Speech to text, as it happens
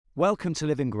Welcome to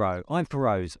Live and Grow. I'm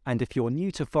Feroz, and if you're new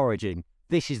to foraging,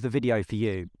 this is the video for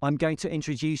you. I'm going to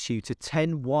introduce you to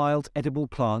 10 wild edible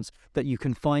plants that you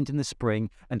can find in the spring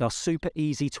and are super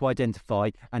easy to identify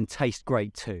and taste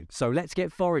great too. So let's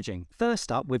get foraging. First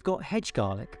up, we've got hedge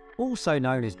garlic, also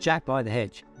known as Jack by the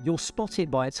hedge. You'll spot it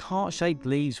by its heart-shaped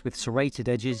leaves with serrated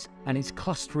edges and its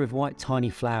cluster of white tiny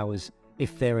flowers,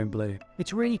 if they're in bloom.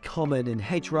 It's really common in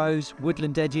hedgerows,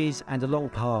 woodland edges and along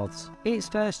paths. In its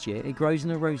first year it grows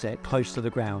in a rosette close to the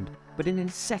ground, but in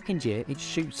its second year it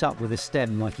shoots up with a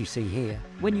stem like you see here.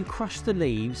 When you crush the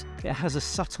leaves, it has a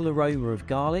subtle aroma of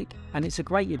garlic and it's a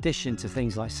great addition to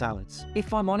things like salads.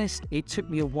 If I'm honest, it took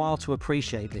me a while to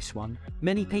appreciate this one.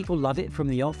 Many people love it from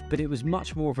the off, but it was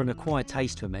much more of an acquired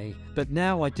taste for me, but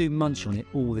now I do munch on it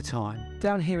all the time.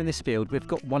 Down here in this field we've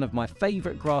got one of my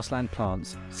favourite grassland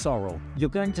plants, sorrel. You're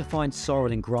going to find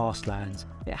sorrel in grasslands.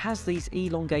 It has these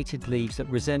elongated leaves that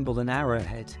resemble an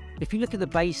arrowhead. If you look at the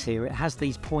base here, it has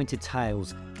these pointed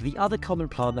tails. The other common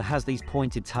plant that has these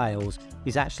pointed tails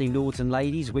is actually lords and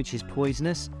ladies, which is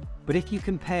poisonous. But if you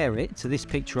compare it to this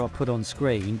picture I put on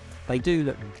screen, they do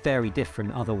look very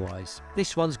different otherwise.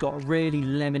 This one's got a really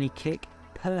lemony kick,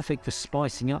 perfect for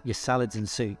spicing up your salads and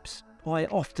soups. I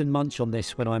often munch on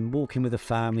this when I'm walking with a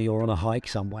family or on a hike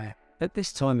somewhere. At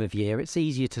this time of year, it's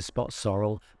easier to spot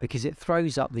sorrel because it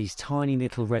throws up these tiny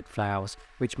little red flowers,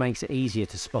 which makes it easier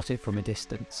to spot it from a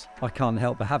distance. I can't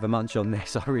help but have a munch on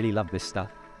this, I really love this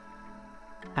stuff.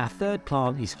 Our third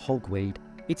plant is hogweed.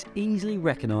 It's easily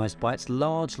recognised by its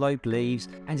large lobed leaves,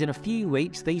 and in a few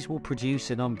weeks these will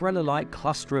produce an umbrella-like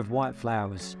cluster of white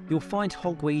flowers. You'll find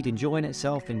hogweed enjoying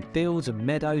itself in fields and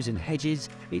meadows and hedges.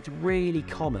 It's really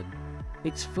common.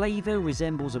 Its flavour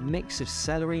resembles a mix of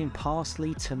celery and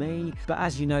parsley to me, but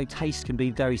as you know, taste can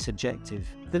be very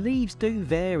subjective. The leaves do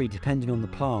vary depending on the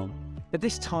plant. At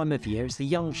this time of year, it's the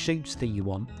young shoots that you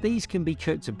want. These can be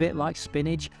cooked a bit like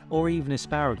spinach or even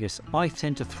asparagus. I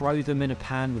tend to throw them in a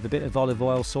pan with a bit of olive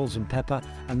oil, salt and pepper,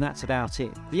 and that's about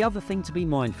it. The other thing to be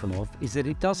mindful of is that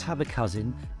it does have a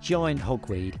cousin, giant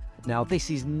hogweed. Now this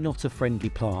is not a friendly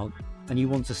plant and you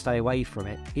want to stay away from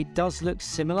it. It does look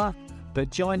similar, but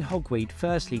giant hogweed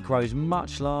firstly grows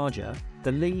much larger,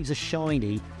 the leaves are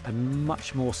shiny and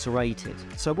much more serrated.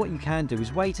 So what you can do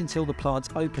is wait until the plant's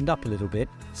opened up a little bit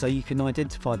so you can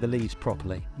identify the leaves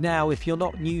properly. Now if you're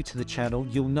not new to the channel,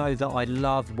 you'll know that I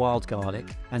love wild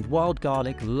garlic, and wild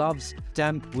garlic loves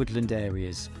damp woodland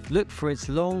areas. Look for its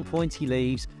long pointy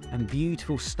leaves and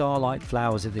beautiful star-like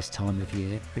flowers at this time of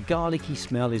year. The garlicky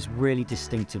smell is really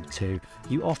distinctive too.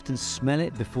 You often smell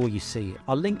it before you see it.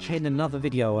 I'll link in another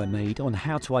video I made on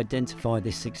how to identify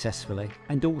this successfully,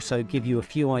 and also give you a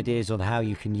few ideas on how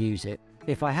you can use it.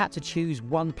 If I had to choose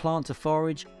one plant to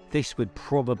forage, this would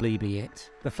probably be it.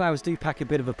 The flowers do pack a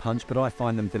bit of a punch, but I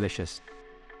find them delicious.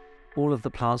 All of the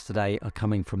plants today are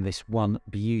coming from this one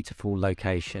beautiful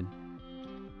location.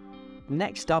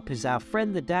 Next up is our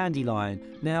friend the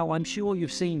dandelion. Now I'm sure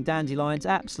you've seen dandelions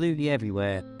absolutely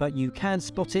everywhere, but you can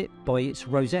spot it by its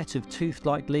rosette of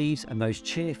toothed-like leaves and those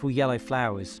cheerful yellow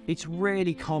flowers. It's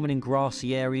really common in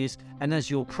grassy areas, and as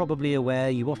you're probably aware,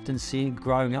 you often see it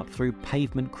growing up through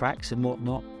pavement cracks and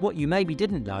whatnot. What you maybe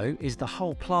didn't know is the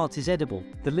whole plant is edible.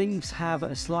 The leaves have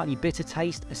a slightly bitter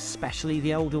taste, especially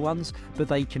the older ones, but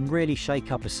they can really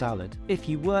shake up a salad. If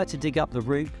you were to dig up the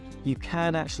root, you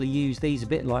can actually use these a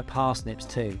bit like parsnips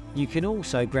too. You can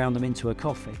also ground them into a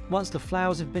coffee. Once the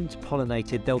flowers have been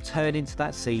pollinated, they'll turn into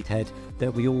that seed head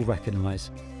that we all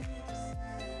recognise.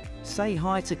 Say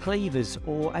hi to cleavers,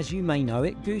 or as you may know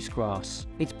it, goosegrass.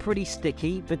 It's pretty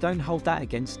sticky, but don't hold that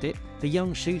against it. The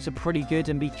young shoots are pretty good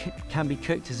and can be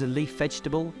cooked as a leaf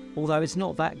vegetable, although it's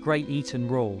not that great eaten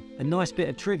raw. A nice bit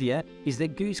of trivia is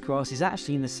that goosegrass is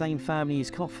actually in the same family as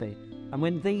coffee. And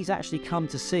when these actually come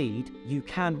to seed, you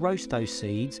can roast those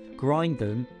seeds, grind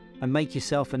them, and make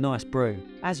yourself a nice brew.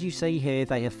 As you see here,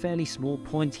 they have fairly small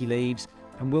pointy leaves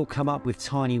and will come up with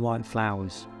tiny white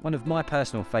flowers. One of my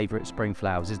personal favourite spring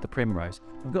flowers is the primrose.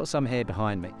 I've got some here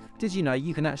behind me. Did you know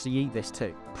you can actually eat this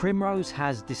too? Primrose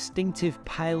has distinctive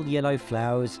pale yellow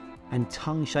flowers and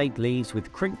tongue-shaped leaves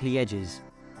with crinkly edges.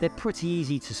 They're pretty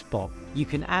easy to spot. You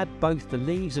can add both the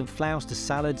leaves and flowers to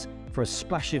salads for a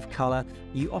splash of colour.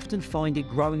 You often find it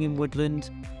growing in woodland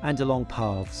and along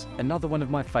paths. Another one of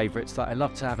my favourites that I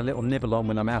love to have a little nibble on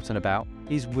when I'm out and about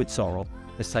is wood sorrel.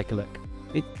 Let's take a look.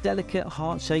 Its delicate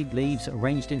heart-shaped leaves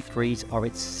arranged in threes are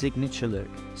its signature look.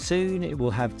 Soon it will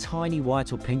have tiny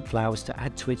white or pink flowers to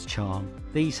add to its charm.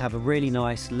 These have a really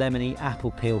nice lemony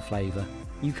apple peel flavour.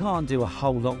 You can't do a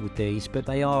whole lot with these, but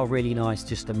they are really nice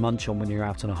just to munch on when you're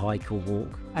out on a hike or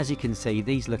walk. As you can see,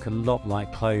 these look a lot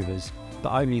like clovers,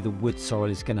 but only the wood sorrel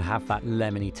is going to have that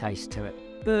lemony taste to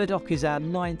it. Burdock is our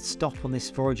 9th stop on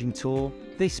this foraging tour.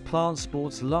 This plant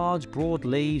sports large, broad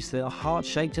leaves that are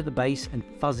heart-shaped at the base and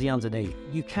fuzzy underneath.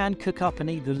 You can cook up and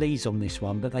eat the leaves on this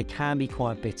one, but they can be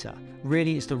quite bitter.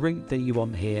 Really, it's the root that you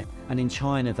want here, and in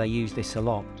China they use this a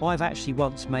lot. I've actually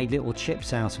once made little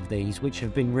chips out of these, which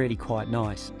have been really quite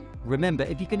nice. Remember,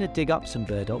 if you're going to dig up some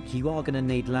burdock, you are going to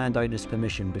need landowner's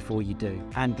permission before you do.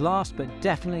 And last but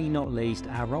definitely not least,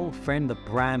 our old friend the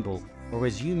bramble, or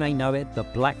as you may know it, the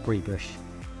blackberry bush.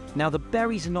 Now the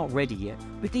berries are not ready yet,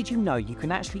 but did you know you can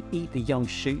actually eat the young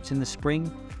shoots in the spring?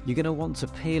 You're going to want to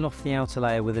peel off the outer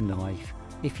layer with a knife.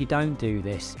 If you don't do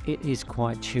this, it is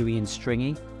quite chewy and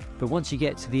stringy, but once you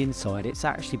get to the inside, it's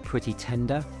actually pretty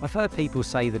tender. I've heard people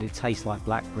say that it tastes like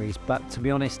blackberries, but to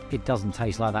be honest, it doesn't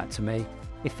taste like that to me.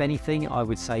 If anything, I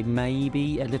would say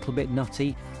maybe a little bit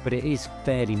nutty, but it is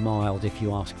fairly mild if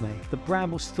you ask me. The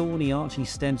bramble's thorny arching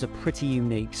stems are pretty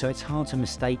unique, so it's hard to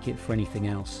mistake it for anything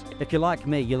else. If you're like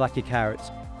me, you like your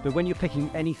carrots, but when you're picking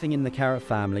anything in the carrot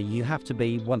family, you have to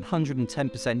be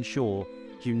 110% sure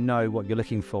you know what you're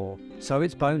looking for. So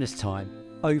it's bonus time.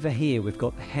 Over here we've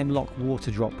got the hemlock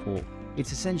water dropwort.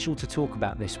 It's essential to talk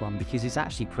about this one because it's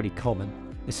actually pretty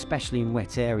common, especially in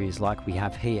wet areas like we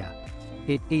have here.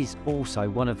 It is also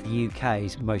one of the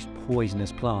UK's most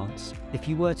poisonous plants. If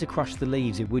you were to crush the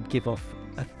leaves, it would give off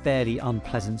a fairly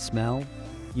unpleasant smell.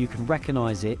 You can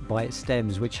recognise it by its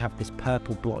stems, which have this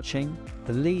purple blotching.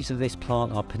 The leaves of this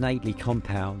plant are pinnately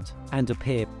compound and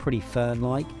appear pretty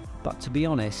fern-like, but to be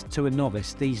honest, to a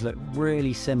novice, these look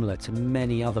really similar to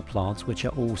many other plants which are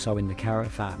also in the carrot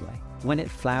family. When it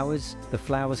flowers, the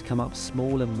flowers come up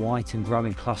small and white and grow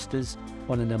in clusters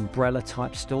on an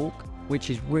umbrella-type stalk, which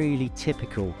is really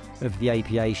typical of the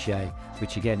Apiaceae,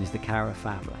 which again is the carrot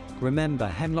family. Remember,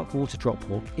 hemlock water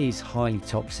dropwort is highly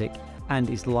toxic and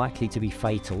is likely to be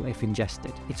fatal if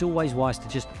ingested. It's always wise to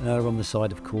just err on the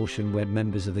side of caution when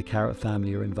members of the carrot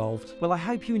family are involved. Well, I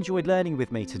hope you enjoyed learning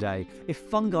with me today. If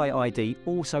fungi ID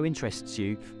also interests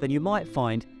you, then you might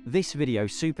find this video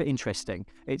super interesting.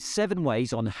 It's 7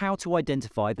 ways on how to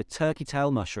identify the turkey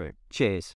tail mushroom. Cheers.